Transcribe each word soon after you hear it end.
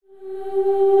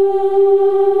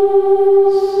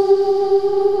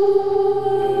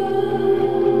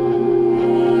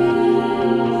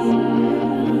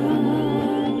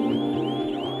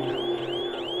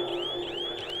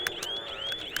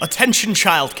Attention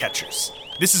child catchers.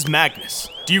 This is Magnus.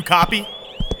 Do you copy?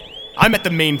 I'm at the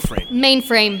mainframe.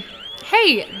 Mainframe.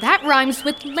 Hey, that rhymes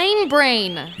with lane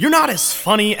brain. You're not as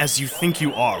funny as you think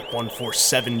you are,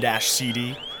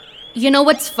 147-CD. You know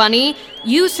what's funny?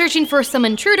 You searching for some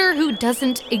intruder who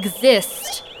doesn't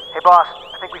exist. Hey boss,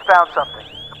 I think we found something.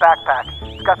 A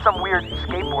backpack. It's got some weird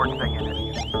skateboard thing in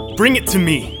it. Bring it to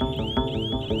me.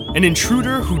 An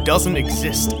intruder who doesn't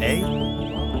exist, eh?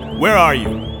 Where are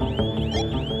you?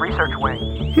 Research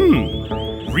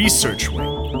wing. Research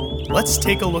wing. Let's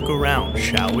take a look around,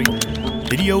 shall we?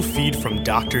 Video feed from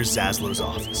Dr. Zaslow's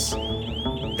office.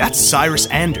 That's Cyrus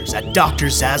Anders at Dr.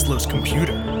 Zaslow's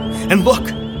computer. And look,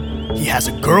 he has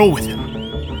a girl with him.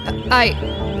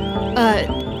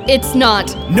 It's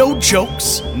not. No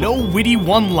jokes, no witty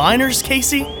one-liners,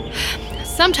 Casey?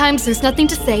 Sometimes there's nothing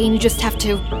to say and you just have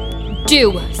to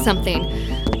do something.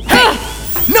 Hey!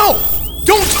 No!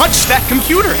 Don't touch that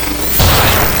computer!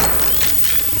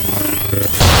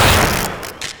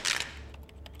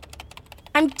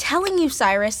 I'm telling you,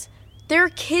 Cyrus, there are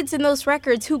kids in those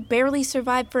records who barely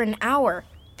survived for an hour.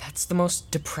 That's the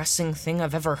most depressing thing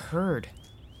I've ever heard.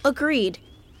 Agreed.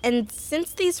 And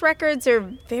since these records are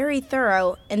very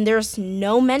thorough and there's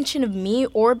no mention of me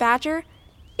or Badger,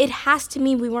 it has to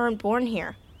mean we weren't born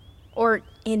here. Or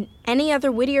in any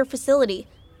other Whittier facility.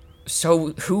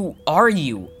 So who are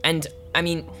you? And,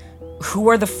 who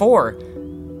are the four?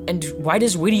 And why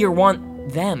does Whittier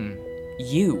want them?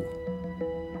 You?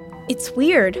 It's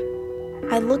weird.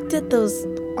 I looked at those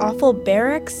awful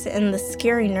barracks and the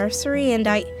scary nursery and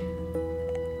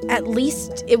at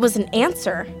least it was an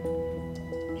answer.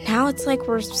 Now it's like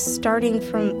we're starting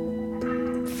from...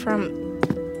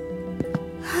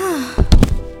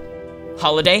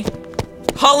 Holiday?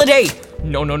 Holiday!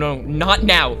 No, not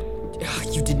now.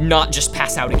 You did not just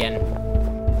pass out again.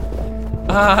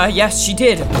 Yes, she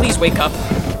did. Please wake up.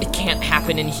 It can't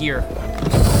happen in here.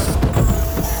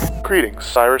 Greetings,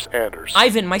 Cyrus Anders.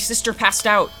 Ivan, my sister passed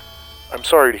out. I'm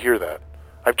sorry to hear that.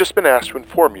 I've just been asked to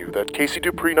inform you that Casey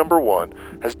Dupree No.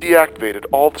 1 has deactivated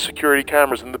all the security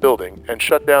cameras in the building and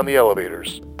shut down the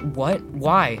elevators. What?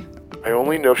 Why? I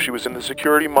only know she was in the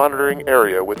security monitoring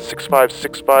area with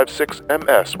 65656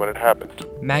 MS when it happened.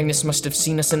 Magnus must have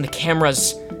seen us in the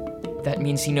cameras. That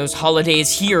means he knows Holiday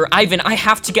is here. Ivan, I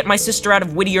have to get my sister out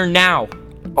of Whittier now.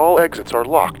 All exits are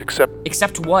locked except...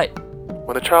 Except what?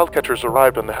 When the child catchers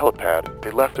arrived on the helipad, they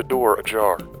left a door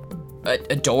ajar.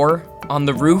 A door? On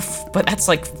the roof? But that's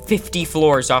like 50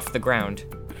 floors off the ground.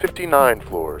 59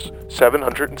 floors,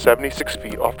 776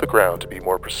 feet off the ground to be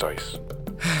more precise.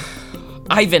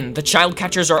 Ivan, the child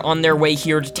catchers are on their way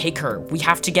here to take her. We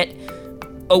have to get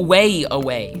away.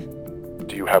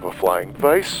 Do you have a flying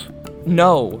device?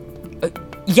 No.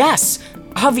 Yes!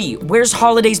 Hovey, where's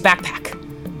Holiday's backpack?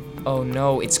 Oh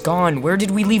no, it's gone. Where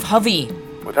did we leave Hovey?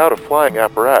 Without a flying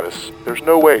apparatus, there's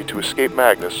no way to escape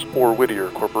Magnus or Whittier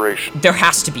Corporation. There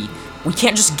has to be. We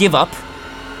can't just give up.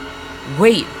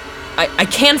 Wait, I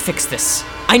can fix this.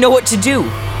 I know what to do.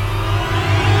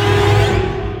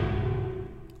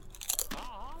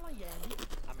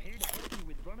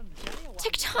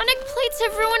 Tectonic plates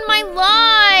have ruined my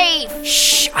life!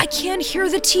 Shh, I can't hear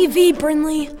the TV,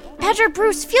 Brinley. Badger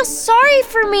Bruce, feel sorry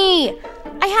for me!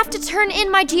 I have to turn in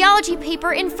my geology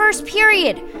paper in first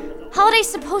period. Holiday's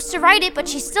supposed to write it, but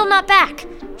she's still not back.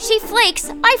 She flakes,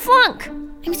 I flunk.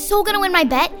 I'm so gonna win my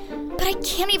bet, but I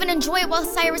can't even enjoy it while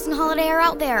Cyrus and Holiday are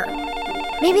out there.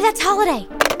 Maybe that's Holiday.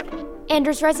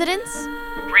 Anders' residence?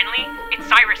 Brinley, it's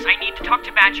Cyrus. I need to talk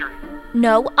to Badger.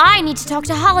 No, I need to talk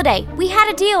to Holiday. We had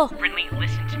a deal. Brinley,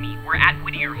 listen to me. We're at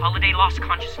Whittier. Holiday lost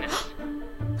consciousness.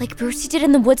 Like Brucey did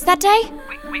in the woods that day?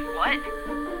 Wait, what?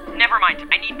 Never mind.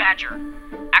 I need Badger.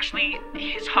 Actually,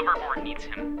 his hoverboard needs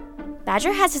him.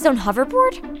 Badger has his own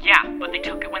hoverboard? Yeah, but they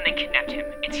took it when they kidnapped him.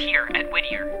 It's here at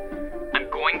Whittier. I'm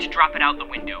going to drop it out the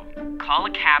window. Call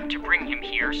a cab to bring him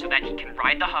here so that he can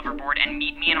ride the hoverboard and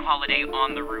meet me and Holiday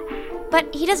on the roof.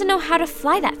 But he doesn't know how to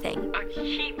fly that thing.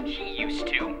 He used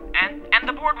to, and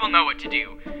the board will know what to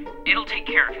do. It'll take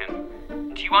care of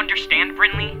him. Do you understand,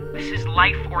 Brinley? This is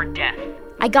life or death.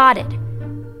 I got it.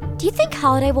 Do you think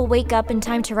Holiday will wake up in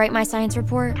time to write my science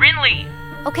report? Brinley!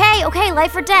 Okay,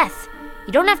 life or death.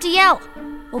 You don't have to yell.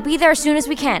 We'll be there as soon as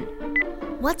we can.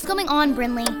 What's going on,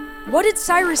 Brinley? What did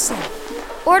Cyrus say?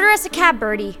 Order us a cab,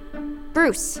 Birdie.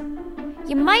 Bruce,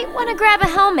 you might want to grab a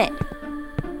helmet.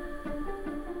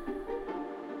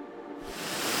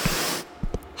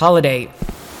 Holiday.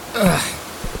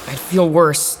 I'd feel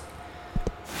worse.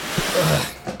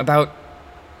 About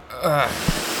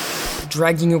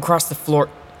dragging you across the floor.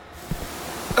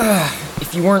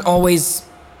 If you weren't always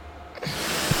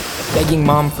begging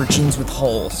Mom for jeans with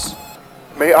holes.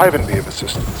 May Ivan be of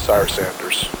assistance, Sire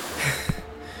Sanders?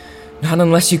 Not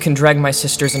unless you can drag my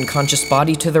sister's unconscious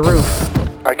body to the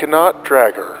roof. I cannot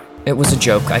drag her. It was a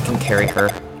joke, I can carry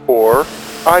her. Or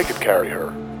I could carry her.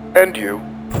 And you.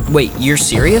 Wait, you're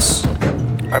serious?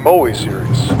 I'm always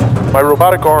serious. My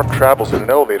robotic arm travels in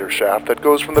an elevator shaft that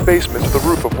goes from the basement to the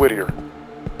roof of Whittier.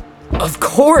 Of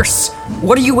course!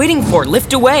 What are you waiting for?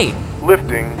 Lift away!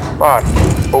 Lifting body.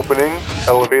 Opening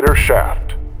elevator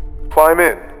shaft. Climb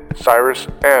in, Cyrus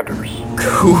Anders.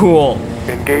 Cool.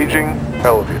 Engaging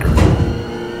elevator.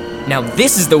 Now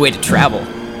this is the way to travel.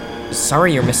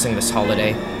 Sorry you're missing this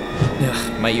holiday.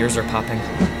 Ugh, my ears are popping.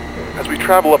 As we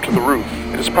travel up to the roof,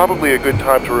 it is probably a good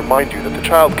time to remind you that the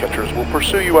child catchers will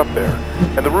pursue you up there,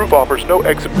 and the roof offers no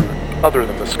exit route other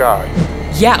than the sky.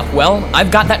 Yeah, well,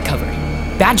 I've got that covered.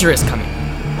 Badger is coming.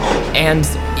 And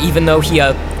even though he,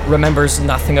 remembers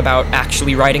nothing about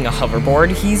actually riding a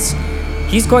hoverboard, he's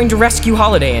going to rescue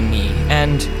Holiday and me,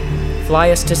 and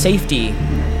fly us to safety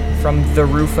from the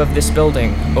roof of this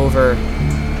building over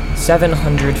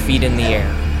 700 feet in the air.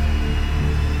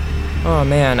 Oh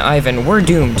man, Ivan, we're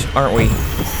doomed, aren't we?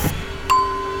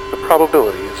 The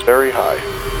probability is very high.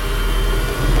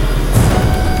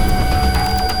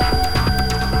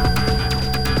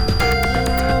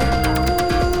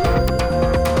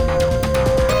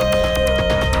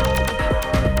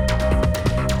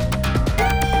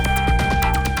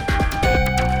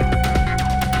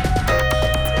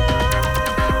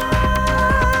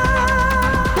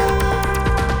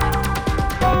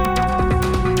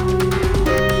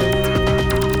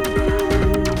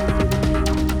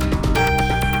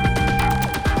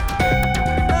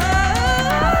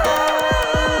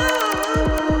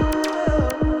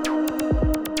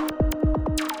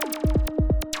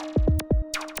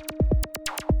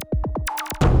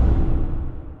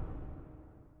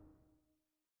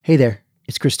 Hey there,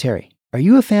 it's Chris Terry. Are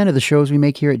you a fan of the shows we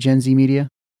make here at Gen Z Media?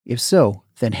 If so,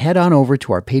 then head on over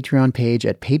to our Patreon page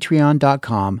at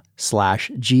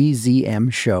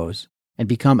patreon.com/GZMshows and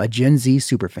become a Gen Z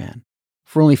superfan.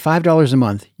 For only $5 a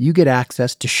month, you get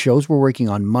access to shows we're working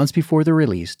on months before they're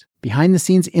released,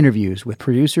 behind-the-scenes interviews with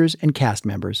producers and cast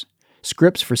members,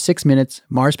 scripts for 6 Minutes,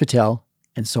 Mars Patel,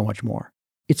 and so much more.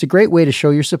 It's a great way to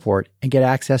show your support and get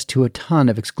access to a ton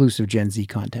of exclusive Gen Z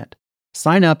content.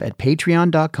 Sign up at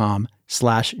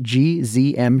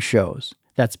patreon.com/GZMshows.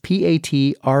 That's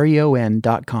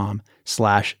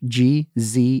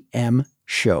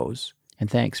patreon.com/GZMshows. And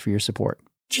thanks for your support.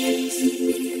 Give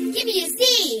me a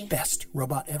Z!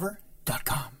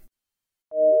 BestRobotEver.com